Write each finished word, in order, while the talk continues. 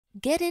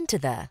Get into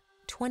the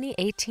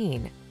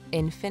 2018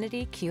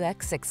 INFINITI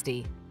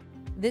QX60.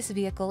 This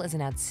vehicle is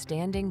an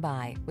outstanding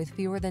buy with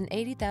fewer than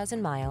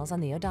 80,000 miles on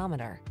the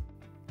odometer.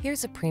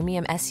 Here's a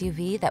premium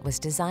SUV that was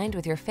designed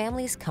with your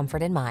family's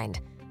comfort in mind.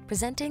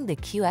 Presenting the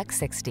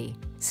QX60.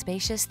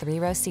 Spacious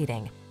 3-row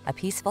seating, a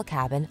peaceful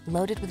cabin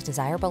loaded with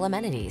desirable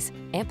amenities,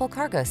 ample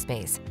cargo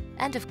space,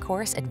 and of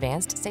course,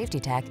 advanced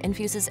safety tech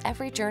infuses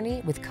every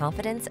journey with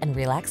confidence and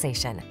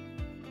relaxation.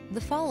 The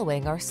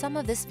following are some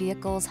of this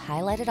vehicle's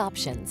highlighted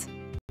options: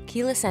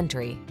 keyless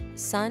entry,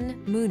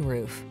 sun,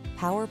 moonroof,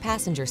 power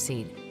passenger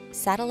seat,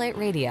 satellite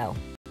radio,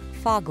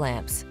 fog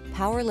lamps,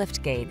 power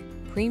liftgate,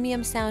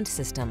 premium sound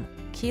system,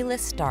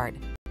 keyless start,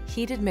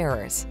 heated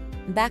mirrors,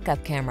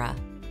 backup camera.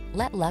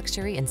 Let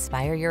luxury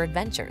inspire your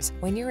adventures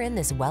when you're in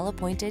this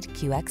well-appointed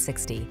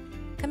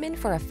QX60. Come in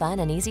for a fun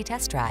and easy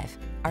test drive.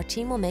 Our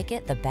team will make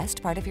it the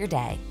best part of your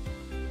day.